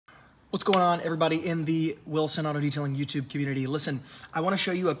What's going on, everybody in the Wilson Auto Detailing YouTube community? Listen, I want to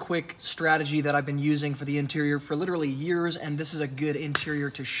show you a quick strategy that I've been using for the interior for literally years, and this is a good interior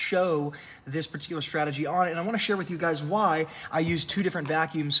to show this particular strategy on. And I want to share with you guys why I use two different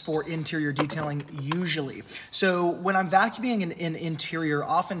vacuums for interior detailing usually. So when I'm vacuuming in interior,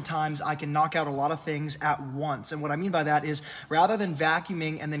 oftentimes I can knock out a lot of things at once. And what I mean by that is rather than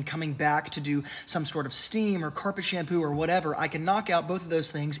vacuuming and then coming back to do some sort of steam or carpet shampoo or whatever, I can knock out both of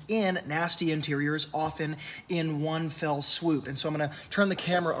those things in nasty interiors, often in one fell swoop. And so I'm gonna turn the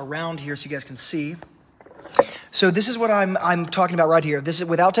camera around here so you guys can see. So this is what I'm talking about right here. This is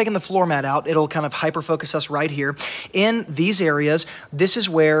without taking the floor mat out. It'll kind of hyper focus us right here. In these areas, this is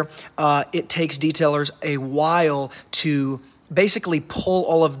where it takes detailers a while to basically pull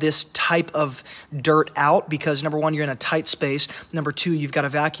all of this type of dirt out because number one, you're in a tight space. Number two, you've got a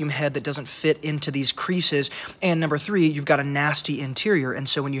vacuum head that doesn't fit into these creases. And number three, you've got a nasty interior. And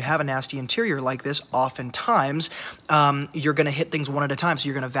so when you have a nasty interior like this, oftentimes you're gonna hit things one at a time. So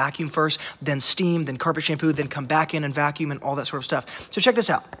you're gonna vacuum first, then steam, then carpet shampoo, then come back in and vacuum and all that sort of stuff. So check this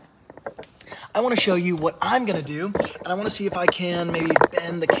out. I want to show you what I'm going to do, and I want to see if I can maybe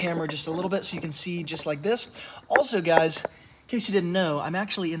bend the camera just a little bit so you can see just like this. Also, guys, in case you didn't know, I'm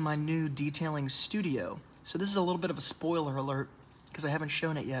actually in my new detailing studio. So this is a little bit of a spoiler alert because I haven't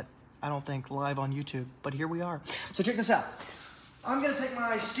shown it yet, I don't think, live on YouTube, but here we are. So check this out. I'm going to take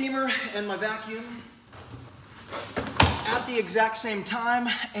my steamer and my vacuum at the exact same time,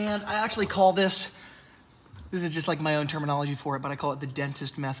 and I actually call this is just like my own terminology for it, but I call it the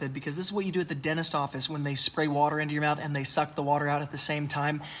dentist method because this is what you do at the dentist office when they spray water into your mouth and they suck the water out at the same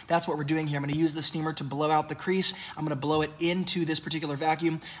time. That's what we're doing here. I'm gonna use the steamer to blow out the crease. I'm gonna blow it into this particular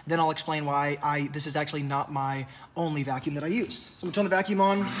vacuum. Then I'll explain why this is actually not my only vacuum that I use. So I'm gonna turn the vacuum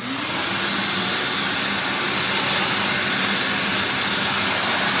on.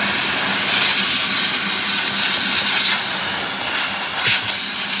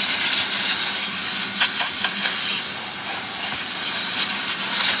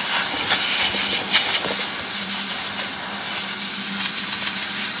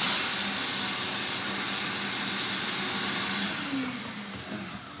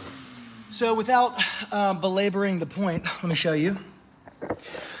 So without belaboring the point, let me show you.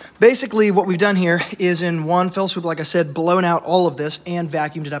 Basically, what we've done here is in one fell swoop, like I said, blown out all of this and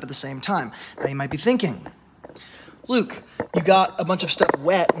vacuumed it up at the same time. Now you might be thinking, Luke, you got a bunch of stuff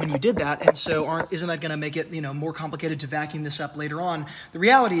wet when you did that, and so isn't that gonna make it more complicated to vacuum this up later on? The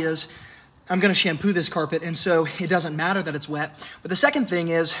reality is, I'm gonna shampoo this carpet, and so it doesn't matter that it's wet. But the second thing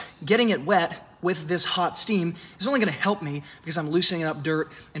is, getting it wet with this hot steam is only gonna help me because I'm loosening up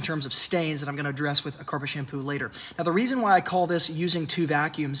dirt in terms of stains that I'm gonna address with a carpet shampoo later. Now, the reason why I call this using two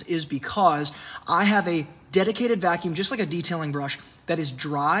vacuums is because I have a dedicated vacuum, just like a detailing brush, that is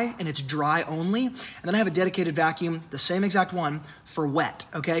dry and it's dry only. And then I have a dedicated vacuum, the same exact one, for wet,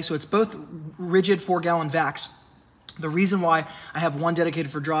 okay? So it's both rigid 4-gallon vacs. The reason why I have one dedicated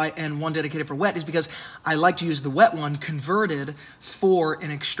for dry and one dedicated for wet is because I like to use the wet one converted for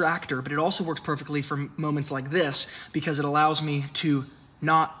an extractor, but it also works perfectly for moments like this because it allows me to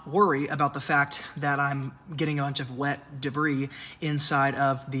not worry about the fact that I'm getting a bunch of wet debris inside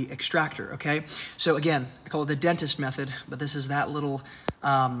of the extractor, okay? So again, I call it the dentist method, but this is that little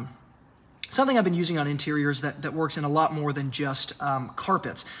something I've been using on interiors that works in a lot more than just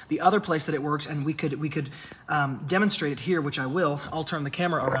carpets. The other place that it works, and we could demonstrate it here, which I will. I'll turn the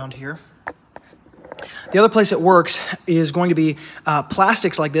camera around here. The other place it works is going to be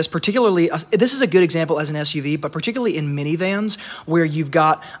plastics like this, particularly, this is a good example as an SUV, but particularly in minivans where you've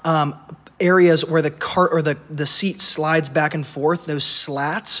got areas where the seat slides back and forth, those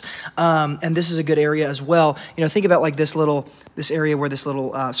slats, and this is a good area as well. Think about like this area where this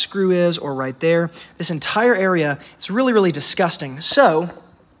little screw is, or right there. This entire area, it's really, really disgusting. So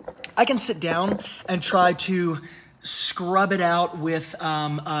I can sit down and try to scrub it out with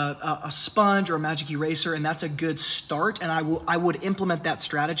a sponge or a magic eraser, and that's a good start, and I would implement that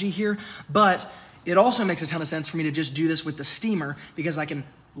strategy here, but it also makes a ton of sense for me to just do this with the steamer because I can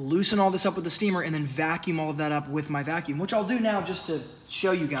loosen all this up with the steamer and then vacuum all of that up with my vacuum, which I'll do now just to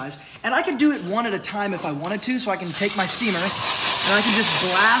show you guys. And I can do it one at a time if I wanted to, so I can take my steamer and I can just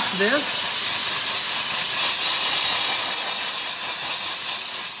blast this.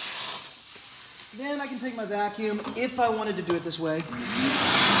 Then I can take my vacuum if I wanted to do it this way.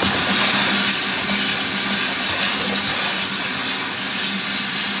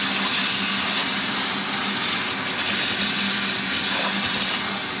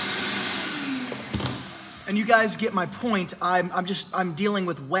 And you guys get my point. I'm dealing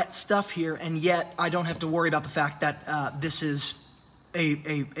with wet stuff here, and yet I don't have to worry about the fact that this is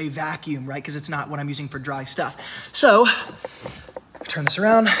a vacuum, right? Because it's not what I'm using for dry stuff. So, turn this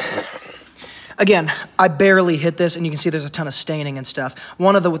around. Again, I barely hit this, and you can see there's a ton of staining and stuff.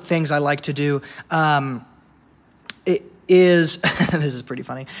 One of the things I like to do is, this is pretty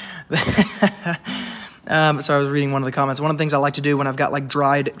funny. So I was reading one of the comments. One of the things I like to do when I've got like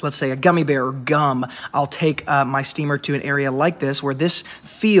dried, let's say a gummy bear or gum, I'll take my steamer to an area like this where this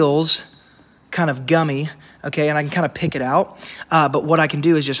feels kind of gummy, okay, and I can kind of pick it out. But what I can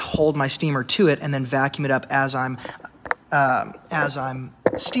do is just hold my steamer to it and then vacuum it up as I'm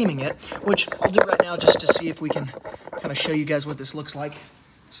steaming it, which I'll do right now just to see if we can kind of show you guys what this looks like.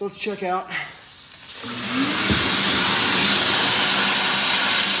 So let's check out.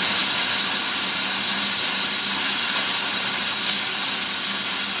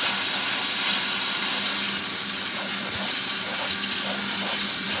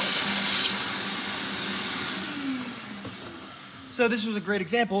 So this was a great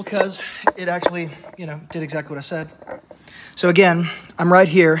example because it actually, did exactly what I said. So again, I'm right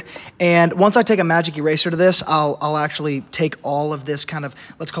here, and once I take a magic eraser to this, I'll actually take all of this kind of,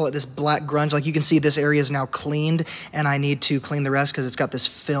 let's call it this black grunge. Like you can see this area is now cleaned, and I need to clean the rest because it's got this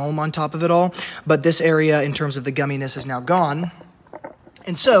film on top of it all. But this area, in terms of the gumminess, is now gone.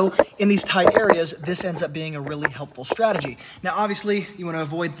 And so, in these tight areas, this ends up being a really helpful strategy. Now, obviously, you want to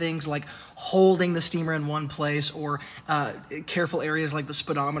avoid things like holding the steamer in one place or careful areas like the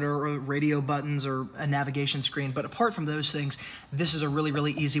speedometer or radio buttons or a navigation screen. But apart from those things, this is a really,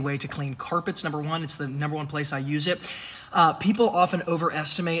 really easy way to clean carpets. Number one, it's the number one place I use it. People often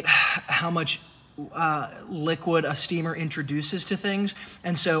overestimate how much liquid a steamer introduces to things,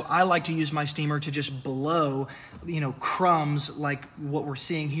 and so I like to use my steamer to just blow crumbs like what we're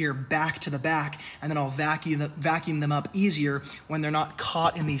seeing here back to the back, and then I'll vacuum them up easier when they're not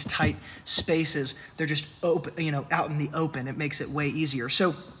caught in these tight spaces. They're just open, out in the open. It makes it way easier.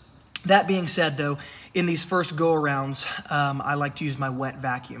 So that being said, though, in these first go-arounds, I like to use my wet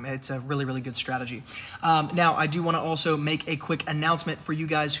vacuum. It's a really, really good strategy. Now, I do want to also make a quick announcement for you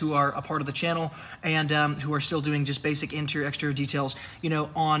guys who are a part of the channel and who are still doing just basic interior, exterior details.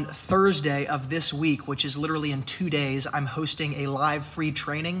 On Thursday of this week, which is literally in 2 days, I'm hosting a live free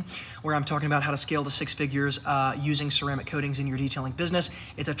training where I'm talking about how to scale to 6 figures using ceramic coatings in your detailing business.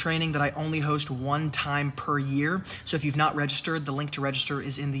 It's a training that I only host one time per year. So if you've not registered, the link to register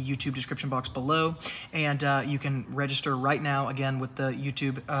is in the YouTube description box below. And you can register right now, again, with the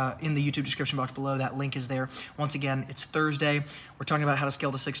YouTube, in the YouTube description box below. That link is there. Once again, it's Thursday. We're talking about how to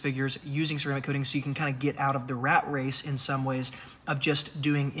scale to 6 figures using ceramic coatings so you can kind of get out of the rat race in some ways of just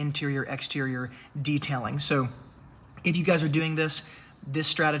doing interior, exterior detailing. So if you guys are doing this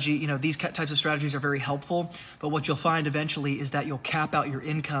strategy, these types of strategies are very helpful, but what you'll find eventually is that you'll cap out your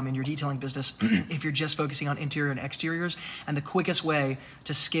income in your detailing business if you're just focusing on interior and exteriors. And the quickest way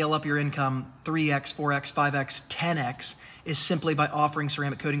to scale up your income 3x, 4x, 5x, 10x is simply by offering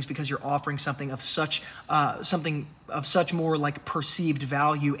ceramic coatings, because you're offering something of such more like perceived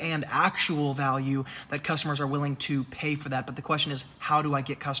value and actual value that customers are willing to pay for that. But the question is, how do I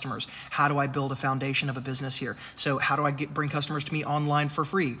get customers? How do I build a foundation of a business here? So how do I bring customers to me online for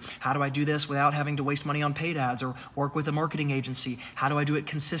free? How do I do this without having to waste money on paid ads or work with a marketing agency? How do I do it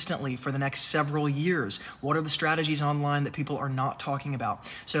consistently for the next several years? What are the strategies online that people are not talking about?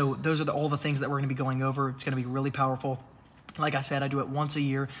 So those are all the things that we're going to be going over. It's going to be really powerful. Like I said, I do it once a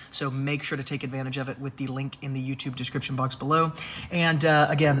year, so make sure to take advantage of it with the link in the YouTube description box below. And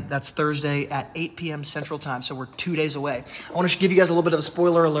again, that's Thursday at 8 p.m. Central Time, so we're 2 days away. I want to give you guys a little bit of a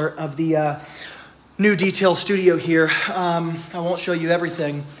spoiler alert of the new detail studio here. I won't show you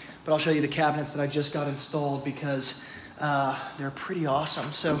everything, but I'll show you the cabinets that I just got installed because they're pretty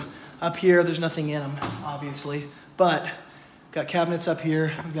awesome. So up here, there's nothing in them, obviously, but we've got cabinets up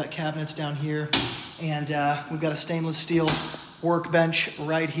here, we've got cabinets down here, and we've got a stainless steel workbench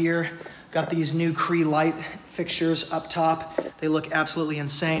right here. Got these new Cree light fixtures up top. They look absolutely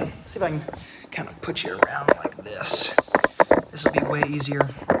insane. Let's see if I can kind of put you around like this. This will be way easier.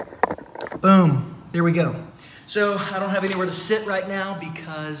 Boom, there we go. So I don't have anywhere to sit right now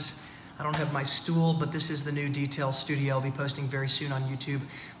because I don't have my stool, but this is the new detail studio. I'll be posting very soon on YouTube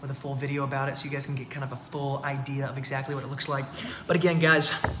with a full video about it so you guys can get kind of a full idea of exactly what it looks like. But again,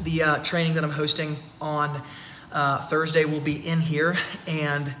 guys, the training that I'm hosting on Thursday will be in here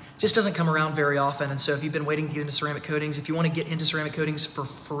and just doesn't come around very often. And so if you've been waiting to get into ceramic coatings, if you want to get into ceramic coatings for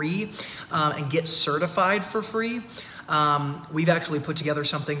free and get certified for free, we've actually put together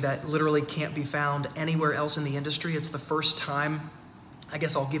something that literally can't be found anywhere else in the industry. It's the first time I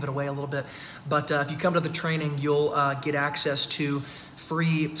guess I'll give it away a little bit. But if you come to the training, you'll get access to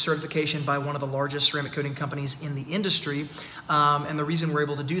free certification by one of the largest ceramic coating companies in the industry. And the reason we're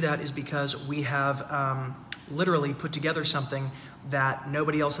able to do that is because we have literally put together something that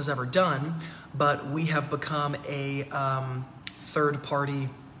nobody else has ever done, but we have become a third-party,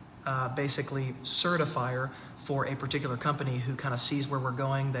 basically certifier for a particular company who kind of sees where we're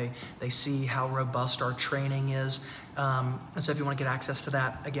going. They see how robust our training is. And so if you want to get access to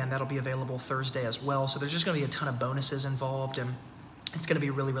that, again, that'll be available Thursday as well. So there's just going to be a ton of bonuses involved, and it's going to be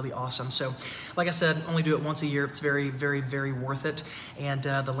really, really awesome. So like I said, only do it once a year. It's very, very, very worth it. And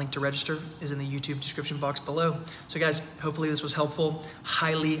the link to register is in the YouTube description box below. So guys, hopefully this was helpful.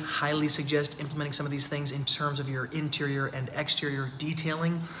 Highly, highly suggest implementing some of these things in terms of your interior and exterior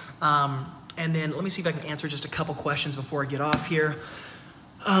detailing. And then let me see if I can answer just a couple questions before I get off here.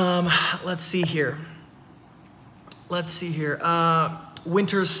 Let's see here.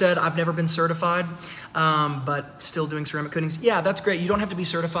 Winters said, I've never been certified, but still doing ceramic coatings. Yeah, that's great. You don't have to be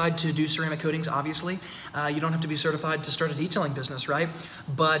certified to do ceramic coatings, obviously. You don't have to be certified to start a detailing business, right?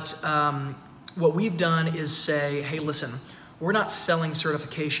 But what we've done is say, hey, listen, we're not selling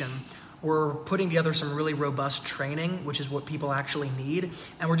certification. We're putting together some really robust training, which is what people actually need.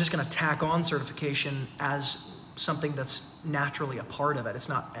 And we're just gonna tack on certification as something that's naturally a part of it. It's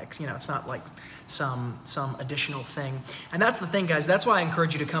not, it's not like some additional thing. And that's the thing, guys. That's why I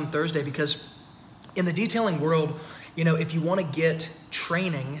encourage you to come Thursday, because in the detailing world, if you want to get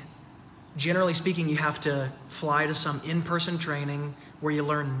training, generally speaking, you have to fly to some in-person training where you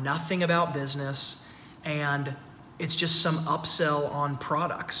learn nothing about business, and it's just some upsell on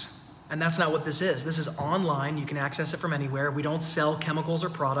products. And that's not what this is. This is online. You can access it from anywhere. We don't sell chemicals or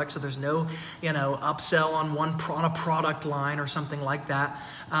products, so there's no, upsell on a product line or something like that.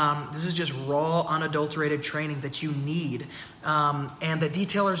 This is just raw, unadulterated training that you need, and that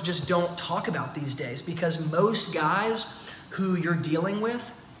detailers just don't talk about these days, because most guys who you're dealing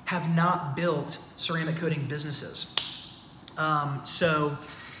with have not built ceramic coating businesses. So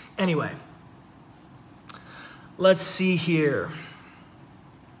anyway, let's see here.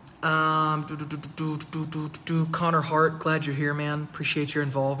 Connor Hart, glad you're here, man. Appreciate your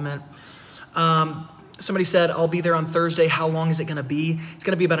involvement. Somebody said, I'll be there on Thursday. How long is it going to be? It's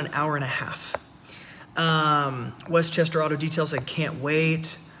going to be about an hour and a half. Westchester Auto Detail said, can't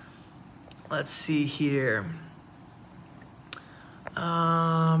wait. Let's see here.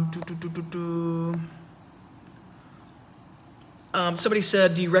 Somebody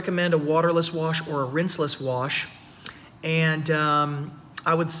said, do you recommend a waterless wash or a rinseless wash? And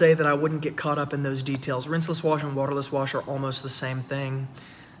I would say that I wouldn't get caught up in those details. Rinseless wash and waterless wash are almost the same thing.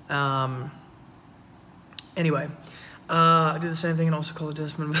 Anyway, I do the same thing and also call it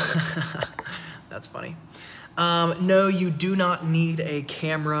adjustment. That's funny. No, you do not need a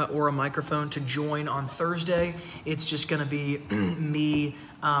camera or a microphone to join on Thursday. It's just going to be me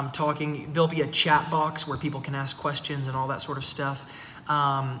talking. There'll be a chat box where people can ask questions and all that sort of stuff.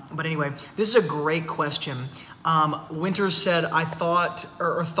 But anyway, this is a great question. Winters said,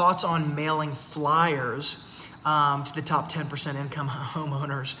 thoughts on mailing flyers to the top 10% income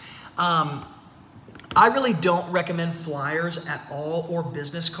homeowners. I really don't recommend flyers at all, or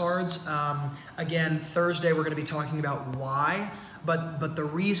business cards. Again, Thursday we're going to be talking about why, but the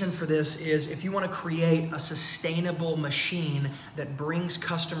reason for this is if you want to create a sustainable machine that brings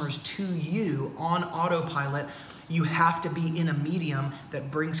customers to you on autopilot, you have to be in a medium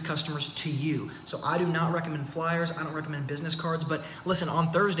that brings customers to you. So I do not recommend flyers. I don't recommend business cards. But listen,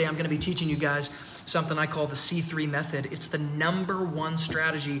 on Thursday, I'm going to be teaching you guys something I call the C3 method. It's the #1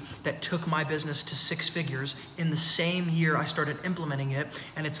 strategy that took my business to 6 figures in the same year I started implementing it.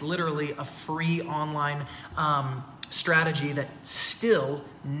 And it's literally a free online strategy that still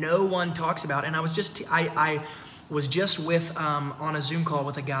no one talks about. And I was just with on a Zoom call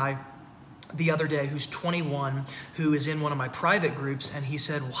with a guy the other day who's 21, who is in one of my private groups, and he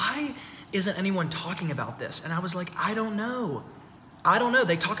said, why isn't anyone talking about this? And I was like, I don't know.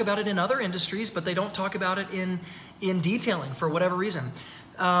 They talk about it in other industries, but they don't talk about it in detailing for whatever reason.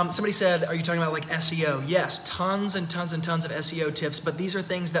 Somebody said, are you talking about like SEO? Yes, tons and tons and tons of SEO tips, but these are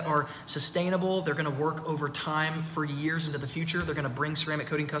things that are sustainable. They're gonna work over time for years into the future. They're gonna bring ceramic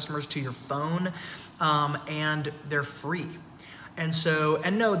coating customers to your phone, and they're free. And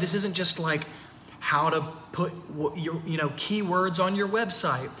no, this isn't just like how to put your keywords on your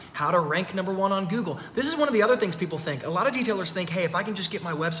website, how to rank #1 on Google. This is one of the other things people think. A lot of detailers think, hey, if I can just get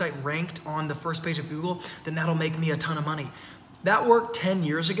my website ranked on the first page of Google, then that'll make me a ton of money. That worked 10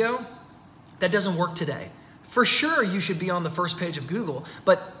 years ago. That doesn't work today. For sure, you should be on the first page of Google,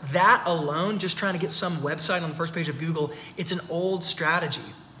 but that alone, just trying to get some website on the first page of Google, it's an old strategy.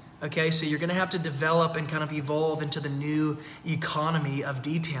 Okay, so you're gonna have to develop and kind of evolve into the new economy of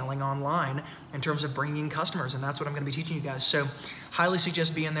detailing online in terms of bringing customers, and that's what I'm gonna be teaching you guys. So highly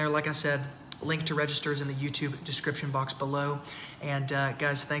suggest being there. Like I said, link to registers in the YouTube description box below. And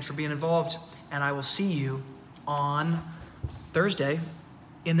guys, thanks for being involved, and I will see you on Thursday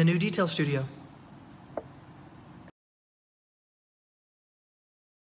in the new detail studio.